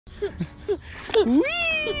Whee!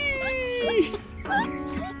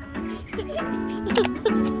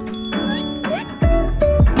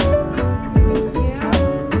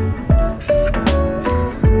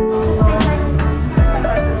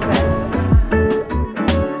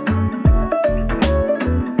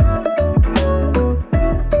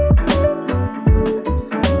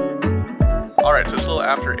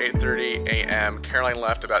 After 8:30 a.m. Caroline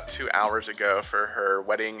left about 2 hours ago for her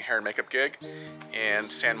wedding hair and makeup gig in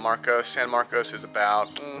San Marcos. San Marcos is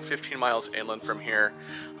about 15 miles inland from here.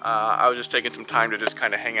 I was just taking some time to just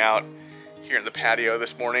kind of hang out here in the patio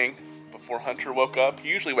this morning before Hunter woke up. He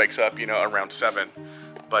usually wakes up, you know, around 7,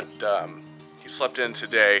 but he slept in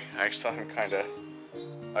today. I saw him kind of,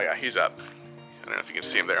 oh yeah, he's up. I don't know if you can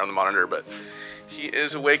see him there on the monitor, but he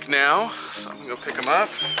is awake now, so I'm gonna go pick him up.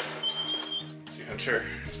 Hunter.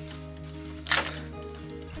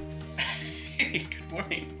 Hey, good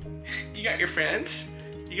morning. You got your friends?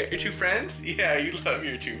 You got your 2 friends? Yeah, you love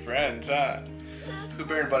your 2 friends, huh? Pooh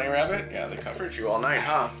Bear and Bunny Rabbit? Yeah, they comfort you all night,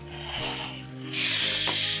 huh?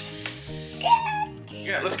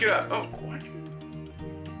 Yeah, let's get up. Oh, what?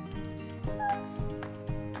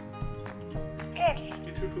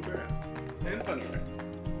 You threw Pooh Bear and Bunny Rabbit.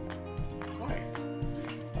 Why?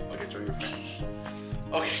 Look at your friends.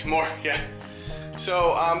 Okay, more, yeah.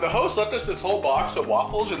 So the host left us this whole box of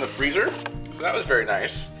waffles in the freezer, so that was very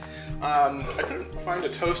nice. I couldn't find a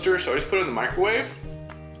toaster, so I just put it in the microwave.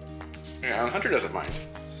 Yeah, Hunter doesn't mind.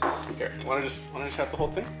 Here, wanna just have the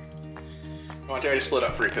whole thing? I want Daddy to split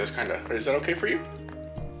up for you because kind of. Is that okay for you?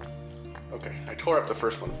 Okay, I tore up the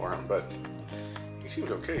first one for him, but he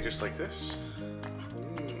seems okay, just like this.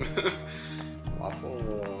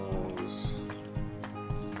 Waffles.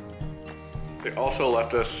 They also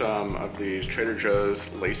left us some of these Trader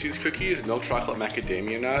Joe's Lacey's cookies, milk chocolate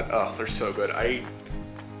macadamia nut. Oh, they're so good. I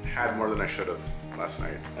had more than I should have last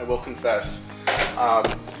night. I will confess.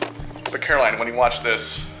 But Caroline, when you watch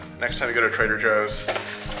this, next time you go to Trader Joe's,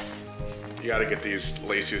 you gotta get these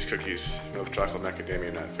Lacey's cookies, milk chocolate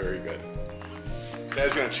macadamia nut. Very good.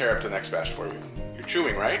 Dad's gonna tear up the next batch for you. You're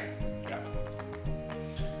chewing, right? Yeah.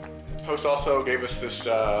 Host also gave us this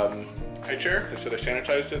high chair. They said I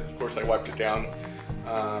sanitized it. Of course, I wiped it down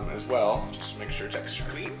as well, just to make sure it's extra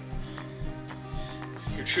clean.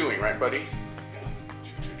 You're chewing, right, buddy? Yeah.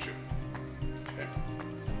 Chew, chew, chew. Okay.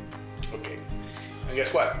 Okay. And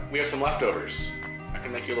guess what? We have some leftovers. I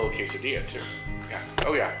can make you a little quesadilla too. Yeah.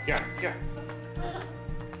 Oh yeah. Yeah. Yeah.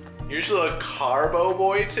 You're just a little carbo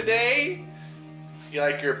boy today. You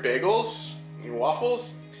like your bagels, your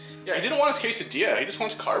waffles? Yeah. He didn't want his quesadilla. He just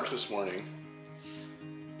wants carbs this morning.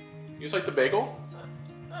 You just like the bagel?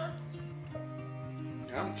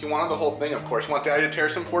 Yeah, he wanted the whole thing, of course. You want Daddy to tear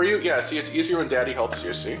some for you? Yeah, see, it's easier when Daddy helps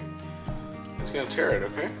you, see? He's gonna tear it,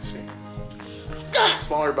 okay? See?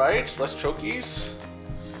 Smaller bites, less chokies.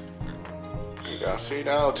 There you go, see?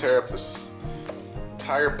 Now I'll tear up this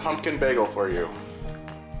entire pumpkin bagel for you.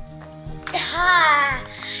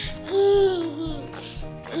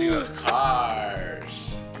 And those cars.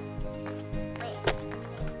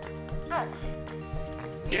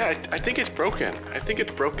 Yeah, I think it's broken. I think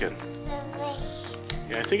it's broken.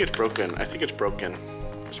 Yeah, I think it's broken. I think it's broken.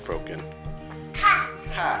 It's broken.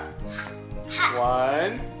 Ha!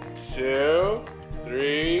 1, 2,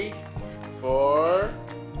 3, 4,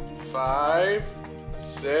 5,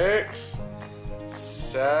 6,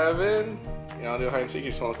 7. You know, I'll do hide and seek.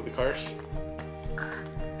 You just want to look at the cars?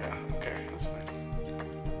 Yeah, okay, that's fine.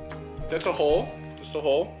 That's a hole. Just a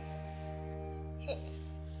hole.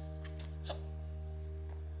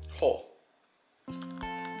 Hole.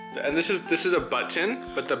 And this is a button,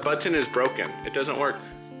 but the button is broken. It doesn't work.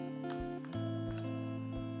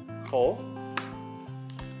 Hole.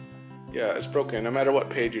 Yeah, it's broken. No matter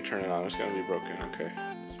what page you turn it on, it's gonna be broken. Okay.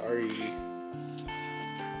 Sorry.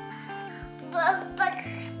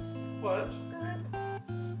 What?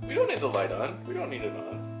 We don't need the light on. We don't need it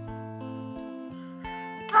on.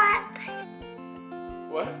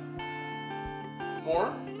 What?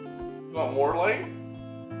 More? You want more light?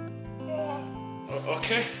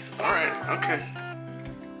 Okay, all right, okay.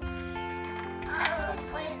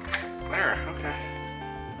 There, okay.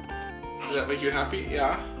 Does that make you happy?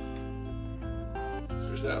 Yeah.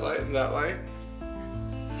 There's that light and that light.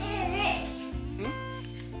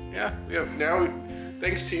 Yeah, we have now,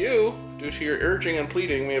 thanks to you, due to your urging and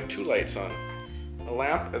pleading, we have 2 lights on. A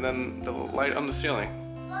lamp and then the light on the ceiling.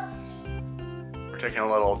 We're taking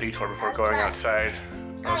a little detour before going outside.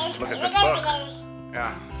 Let's look at this book.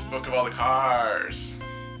 Yeah, this book of all the cars.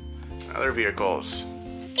 Other vehicles.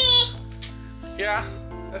 Yeah,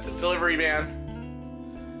 that's a delivery van.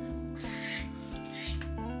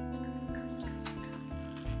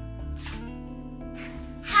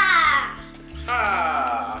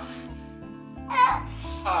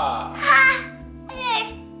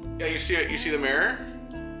 see it? You see the mirror?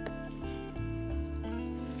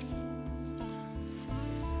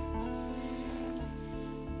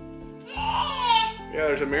 Yeah,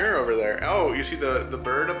 there's a mirror over there. Oh, you see the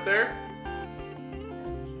bird up there?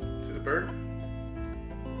 See the bird?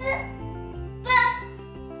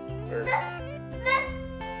 Bird.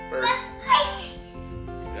 Bird.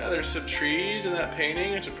 Yeah, there's some trees in that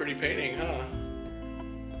painting. It's a pretty painting, huh?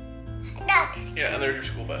 Yeah, and there's your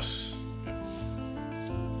school bus.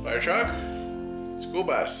 Fire truck, school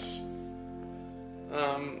bus,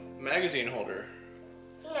 magazine holder.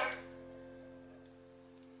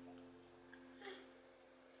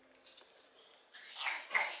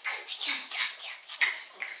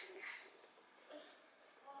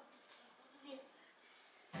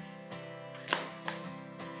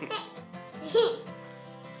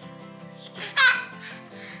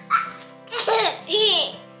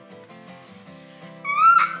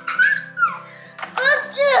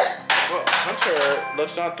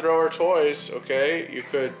 Let's not throw our toys, okay? You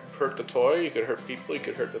could hurt the toy, you could hurt people, you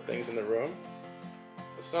could hurt the things in the room.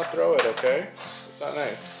 Let's not throw it, okay? It's not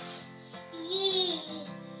nice.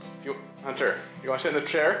 Hunter, you want to sit in the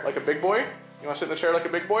chair like a big boy? You want to sit in the chair like a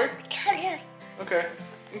big boy? Okay.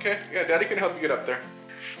 Okay. Yeah, Daddy can help you get up there.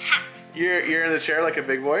 You're in the chair like a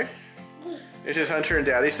big boy? It's just Hunter and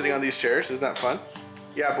Daddy sitting on these chairs. Isn't that fun?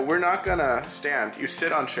 Yeah, but we're not gonna stand. You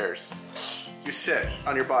sit on chairs. You sit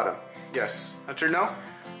on your bottom. Yes. Hunter, no?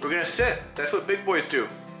 We're gonna sit. That's what big boys do.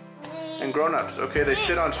 And grown-ups, okay? They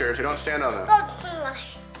sit on chairs. They don't stand on them.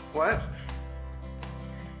 What?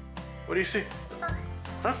 What do you see? Huh?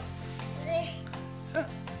 Huh?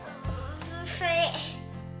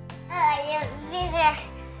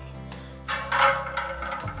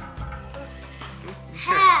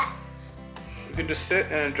 You can just sit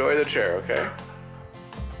and enjoy the chair, okay?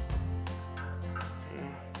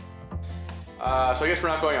 So I guess we're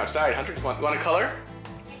not going outside. Hunter, you want to color?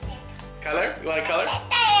 Color? You want to color?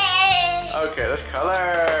 Okay, let's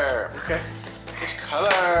color. Okay, let's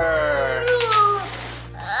color.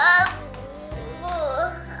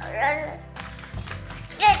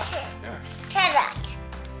 Yeah.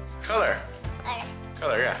 Color.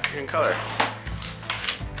 Color, yeah. You can color.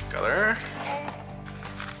 Color.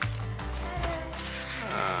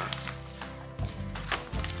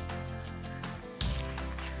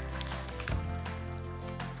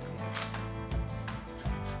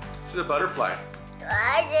 This is a butterfly.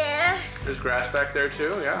 There's grass back there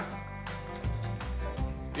too, yeah.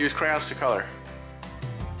 Use crayons to color.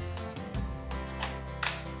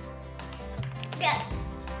 Yeah.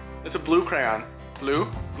 It's a blue crayon. Blue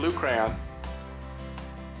crayon.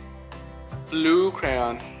 Blue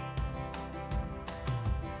crayon.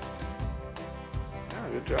 Yeah,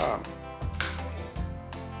 good job.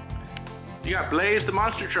 You got Blaze the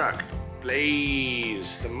monster truck.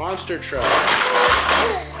 Blaze the monster truck.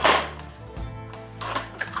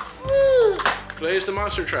 Blaze the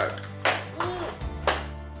monster truck.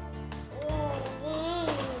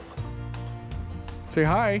 Say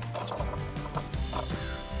hi.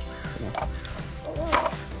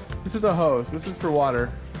 This is a hose. This is for water.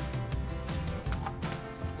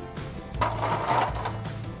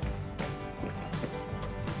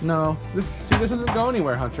 No, this doesn't go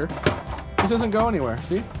anywhere, Hunter. This doesn't go anywhere.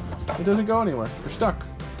 See? It doesn't go anywhere. We're stuck.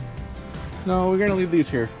 No, we're gonna leave these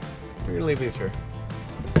here. We're gonna leave these here.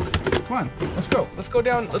 Come on, let's go. Let's go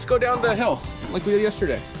down the hill like we did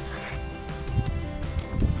yesterday.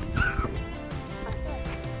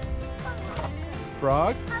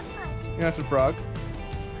 Frog? Yeah, it's a frog.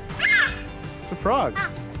 It's a frog.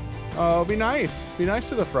 Oh, be nice. Be nice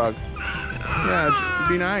to the frog. Yeah,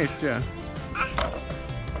 be nice, yeah.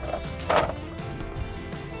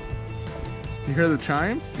 You hear the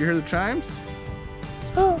chimes? You hear the chimes?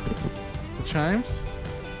 Oh. The chimes?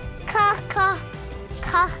 Ka, ka,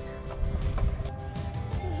 ka.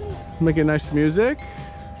 Making nice music.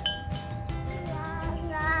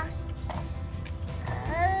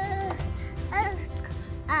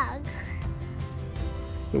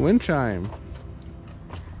 It's a wind chime.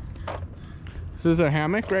 This is a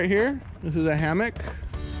hammock right here. This is a hammock.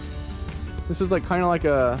 This is like kind of like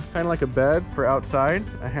a bed for outside,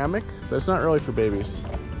 a hammock, but it's not really for babies.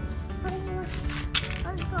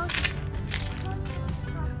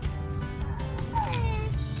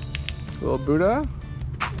 Little Buddha.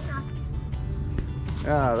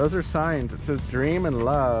 Yeah, those are signs. It says dream and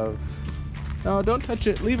love. No, don't touch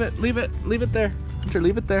it. Leave it. Leave it. Leave it there. Hunter,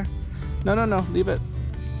 leave it there. No, no, no. Leave it.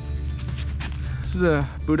 This is a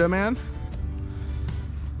Buddha man.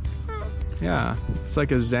 Yeah, it's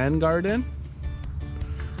like a Zen garden.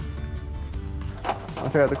 Want to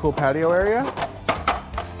check out the cool patio area?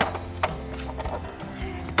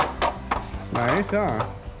 Nice, huh?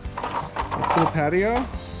 A cool patio.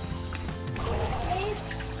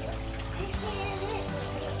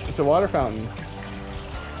 It's a water fountain.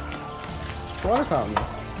 It's a water fountain.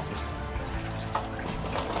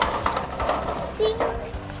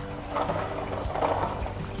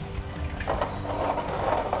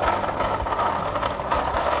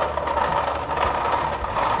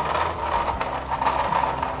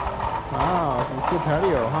 Wow, it's a cool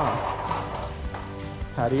patio, huh?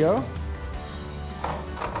 Patio.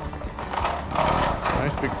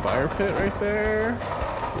 Nice big fire pit right there.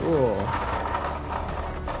 Cool.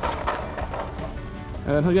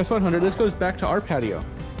 And then guess what, Hunter? This goes back to our patio.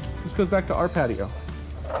 This goes back to our patio.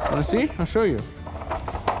 Wanna see? I'll show you.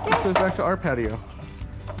 This goes back to our patio.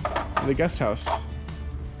 The guest house. There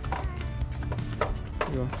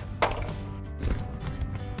you go.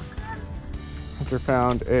 Hunter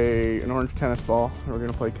found an orange tennis ball, and we're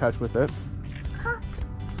gonna play catch with it.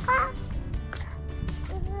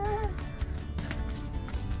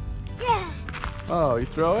 Oh, you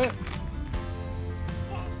throw it?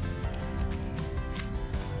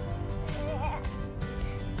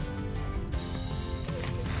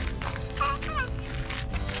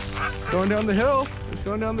 It's going down the hill. It's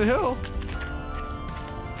going down the hill.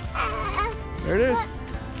 There it is.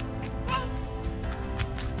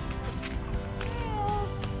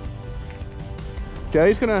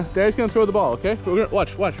 Daddy's gonna throw the ball, okay? We're gonna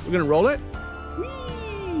watch. We're gonna roll it.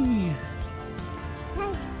 Whee!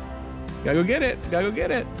 Gotta go get it. Gotta go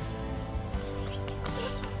get it.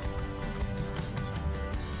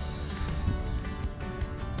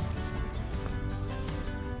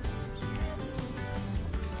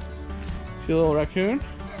 See a little raccoon?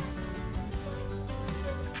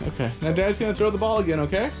 Okay. Now Dad's gonna throw the ball again,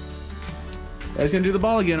 okay? Dad's gonna do the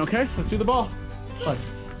ball again, okay? Let's do the ball. Watch.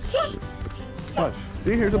 Watch.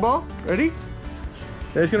 See, here's the ball. Ready?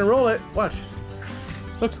 Dad's gonna roll it. Watch.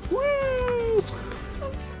 Look. Woo!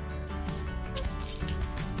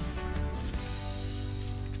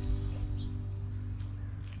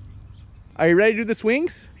 Are you ready to do the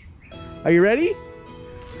swings? Are you ready?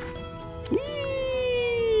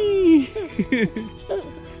 Whee!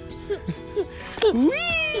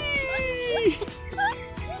 Whee!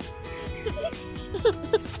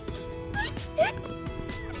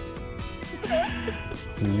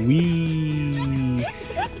 Wee.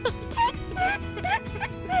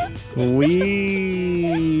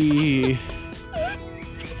 Wee.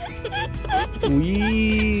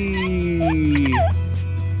 Wee.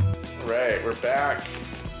 All right, we're back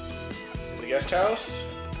in the guest house.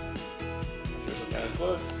 Here's what Anna's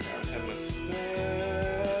books. Anna's having a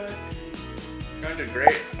snack. Anna did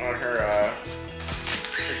great on her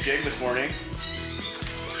gig this morning.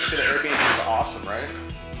 So the Airbnb is awesome, right?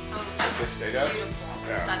 Oh, This stayed up? beautiful.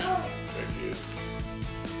 Yeah. Stunning. Good views.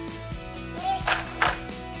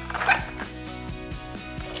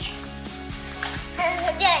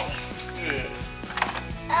 Good.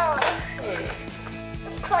 Oh.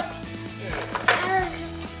 Cut.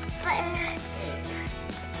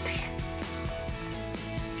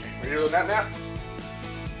 Ready to do that nap?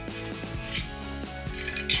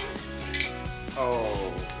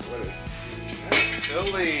 Oh, what is that's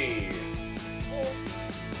silly.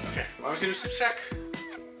 Okay, Mom's gonna do some sec.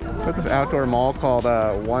 At this outdoor mall called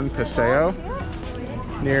One Paseo,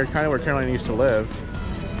 near kind of where Caroline used to live.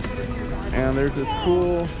 And there's this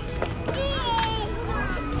cool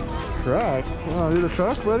truck. You wanna do the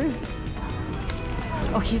truck, buddy?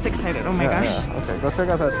 Oh, he's excited. Oh my gosh. Yeah. Okay, go check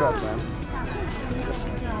out that truck, man.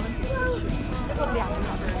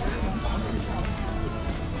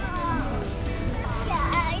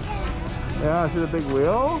 Yeah, see the big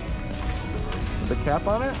wheel? With the cap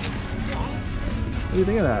on it? What do you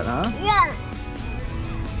think of that, huh? Yeah.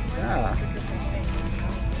 Yeah.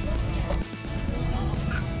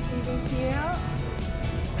 Thank you.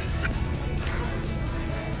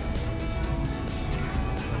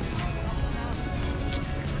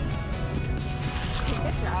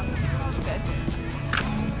 Good job. Good.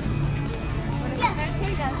 Yeah. Here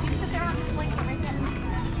you go. You sit there on the blanket right there.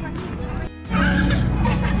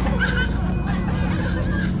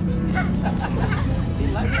 He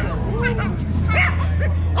likes it.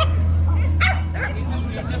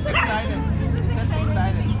 He's just excited. He's just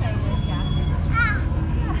excited.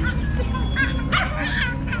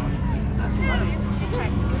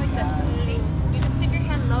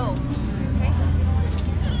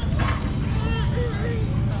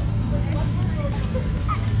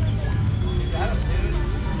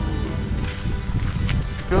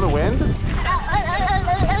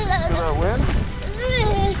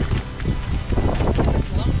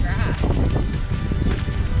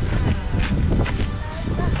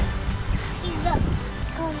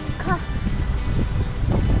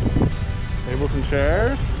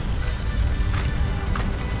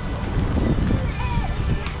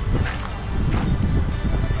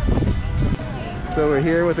 So we're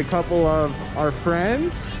here with a couple of our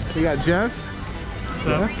friends. We got Jeff. What's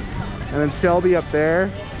up? And then Shelby up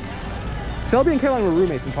there. Shelby and Caroline were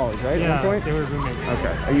roommates in college, right? Yeah, At one point? they were roommates. Okay.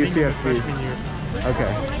 At I think it was UCSB. freshman year.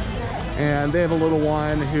 Okay. And they have a little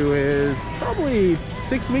one who is probably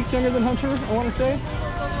 6 weeks younger than Hunter, I want to say.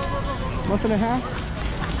 Month and a half?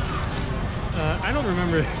 I don't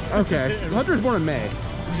remember. Okay. Hunter was born in May.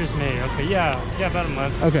 Just May. Okay. Yeah, about a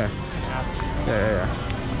month. Okay. Yeah. Yeah.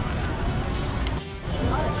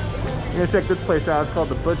 I'm gonna check this place out. It's called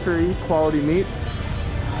the Butchery Quality Meats.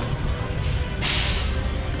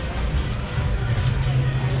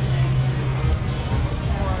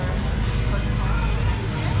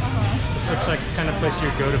 Looks like the kind of place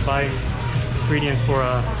you'd go to buy ingredients for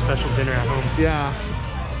a special dinner at home. Yeah.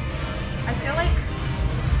 I feel like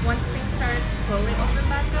once things start slowly open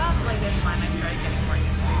back up, like it's fun. I started getting more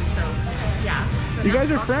used to. So yeah. So You now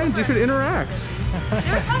guys are friends. You should interact.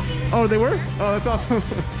 They were talking. Oh, they were? Oh, that's awesome.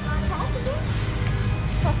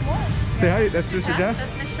 Talk more. Say hi. That's Sister Jeff.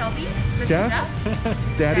 That's Miss Shelby. Mr.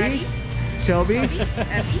 Jeff? Daddy? Shelby? Evie.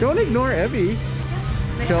 Don't ignore Evie.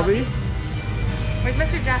 Miss Shelby? Where's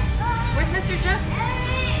Mr. Jeff? Where's Mr. Jeff?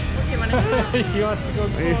 Okay, wanna He wants to go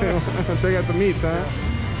explore. Check out the meats, huh?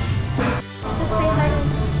 just say hi to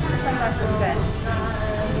the sunglasses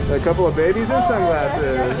good. A couple of babies in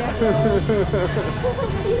sunglasses.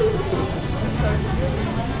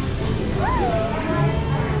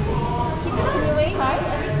 Really? Hi.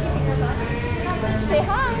 Say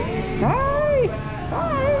hi. Hi!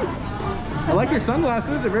 Hi! I like your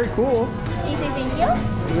sunglasses. They're very cool. Can you say thank you?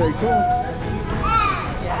 They're very cool.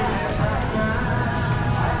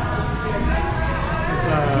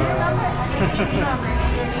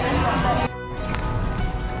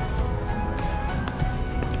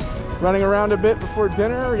 Running around a bit before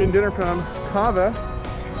dinner. We're getting dinner from Cava.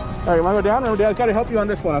 All right, you want to go down? Remember, Dad's got to help you on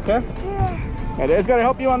this one, okay? Yeah, Dad's got to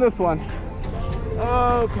help you on this one.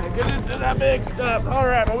 Okay, get into that big stuff. All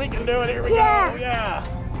right, well, we can do it. Here we go. Yeah.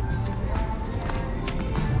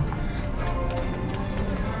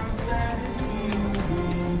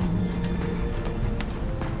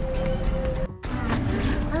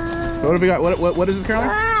 So what have we got? What is this, Caroline?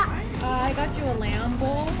 I got you a lamb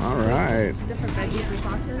bowl. All right. It's different veggies and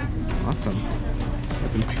sauces. Awesome.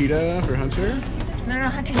 Got some pita for Hunter. No,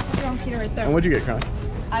 Hunter, you put your own pita right there. And what'd you get, Caroline?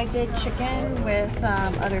 I did chicken with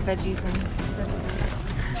other veggies and.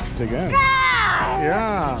 Dig in.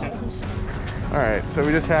 Yeah. All right. So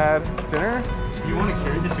we just had dinner. You want to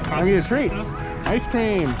carry this across I need the a street? treat. Though? Ice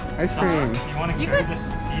cream. Ice cream. You want to carry this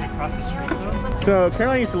seat across the street though? So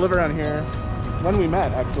Caroline used to live around here when we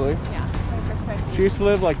met, actually. Yeah, my first time. She used to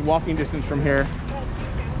live like walking distance from here.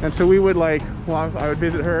 And so we would like walk, I would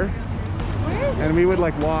visit her. And we would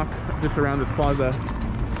like walk just around this plaza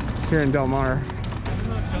here in Del Mar.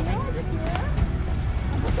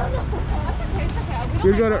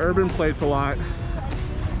 We'd go to Urban Plates a lot.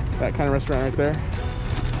 That kind of restaurant right there.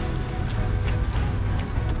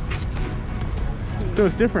 So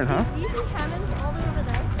it's different, huh? You see cannons all the way over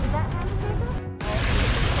there? Is that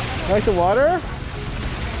cannon? Like the water?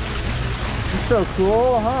 It's so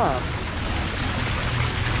cool, huh?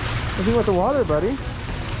 What do you want the water, buddy?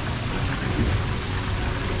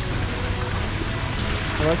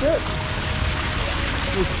 You like it?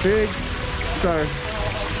 It's big. Sorry.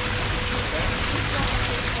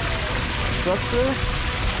 Structure.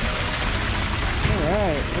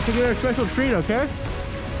 Alright. Let's get our special treat, okay?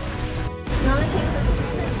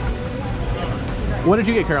 What did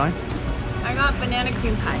you get, Caroline? I got banana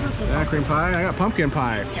cream pie. Banana cream pie. I got pumpkin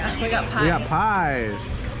pie. Yeah, we got pie. We got pies.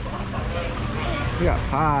 We got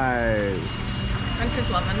pies. Hunter's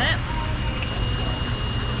loving it.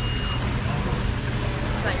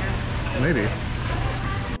 Is that your? Maybe.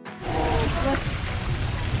 Look,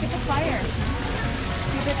 get the fire.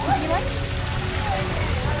 You get what you like?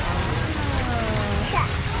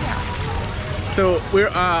 So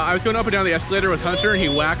I was going up and down the escalator with Hunter, and he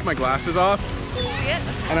whacked my glasses off,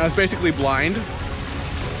 and I was basically blind.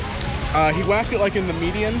 He whacked it like in the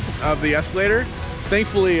median of the escalator.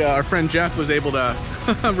 Thankfully, our friend Jeff was able to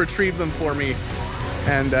retrieve them for me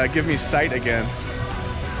and give me sight again.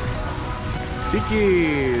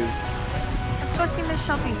 Cheekies. Let's go see Miss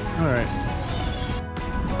Shelby. All right.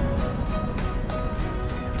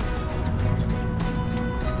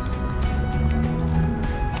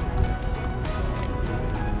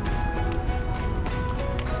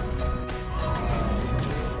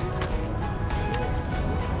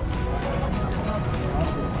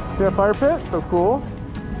 See that fire pit? So cool.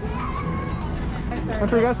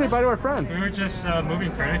 Hunter, we gotta say bye to our friends. We were just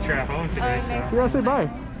moving furniture at home today, so. We gotta say bye.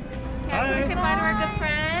 Yeah, we say bye to our good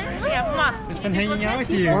friend. Yeah, mwah. It's been hanging out with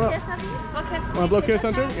you. Blow kiss. Want to blow kiss,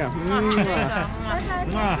 Hunter? Yeah. Mwah.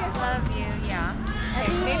 Mwah. Love you, yeah.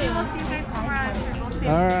 Okay, maybe we'll see you guys tomorrow. We'll see you.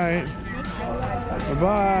 All right.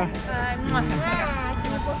 Bye-bye. Mwah.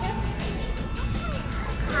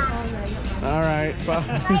 All right. Bye.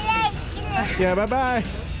 Yeah, bye-bye.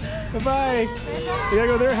 Bye-bye. We gotta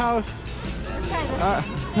go to their house.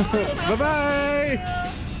 Bye-bye.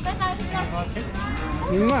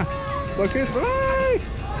 Mwah. Blow kiss. Bye.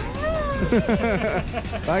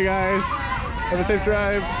 Bye, guys. Have a safe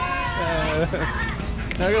drive.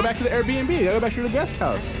 Now go back to the Airbnb. Now go back to the guest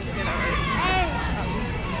house.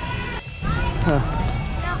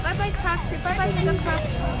 Bye-bye, Croc. Bye-bye, Big Croc.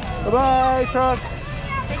 Bye-bye, truck.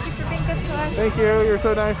 Thank you for being good to us. Thank you. You're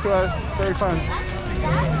so nice to us. Very fun.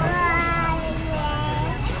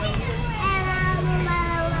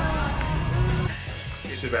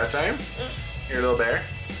 Is it a bad time? You're a little bear?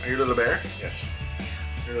 Are you a little bear? Yes.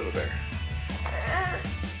 You're a little bear.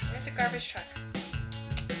 Where's the garbage truck?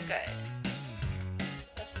 Good.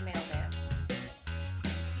 That's the mailman.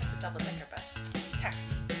 That's a double-decker bus.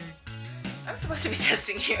 Taxi. I'm supposed to be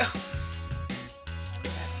testing you.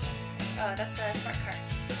 Oh, that's a smart car.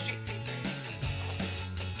 Street sweeper.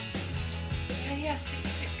 Yeah, sweet.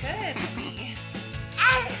 Good, honey.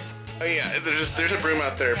 Oh yeah, there's a broom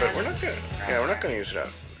out there, but we're not gonna use it up.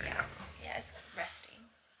 Yeah, it's resting.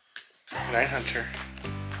 Good night, Hunter. I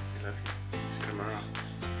love you. See you tomorrow.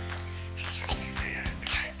 Yeah, good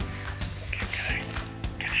night. Okay,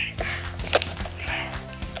 good night. Good night.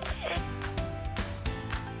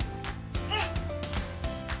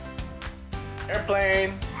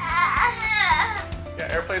 Airplane. Yeah,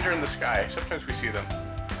 airplanes are in the sky. Sometimes we see them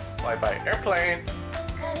fly by. Airplane.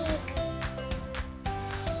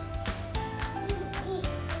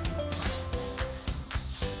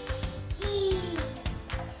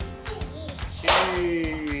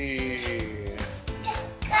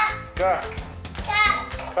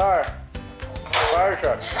 Car. Fire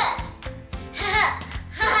truck.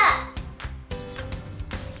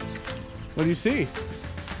 What do you see?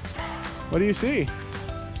 What do you see?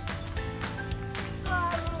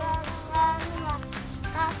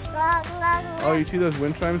 Oh, you see those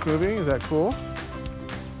wind chimes moving? Is that cool?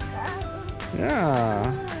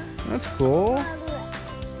 Yeah, that's cool.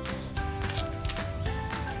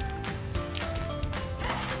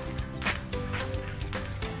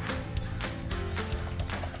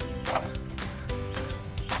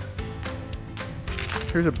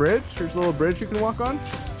 Here's a bridge. Here's a little bridge you can walk on.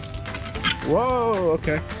 Whoa,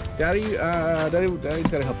 okay. Daddy's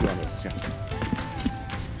gotta help you on this. Yeah.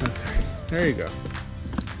 Okay. There you go.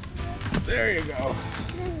 There you go.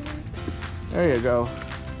 There you go.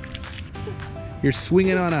 You're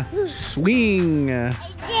swinging on a swing.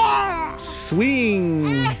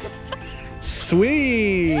 Swing.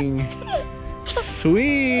 Swing.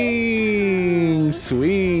 Swing.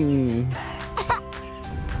 Swing.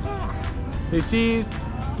 Say cheese.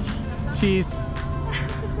 Cheese.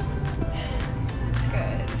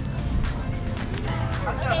 Good.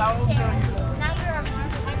 Now you're a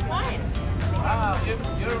mark. One. Wow, you're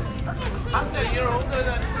 100 years older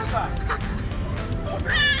than Cava.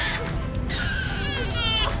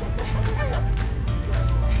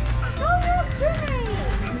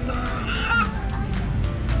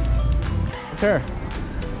 There.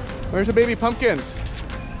 Where's the baby pumpkins?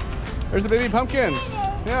 Where's the baby pumpkins?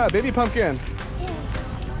 Yeah, baby pumpkin.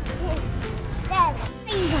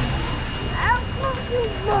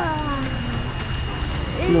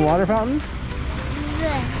 See the water fountain?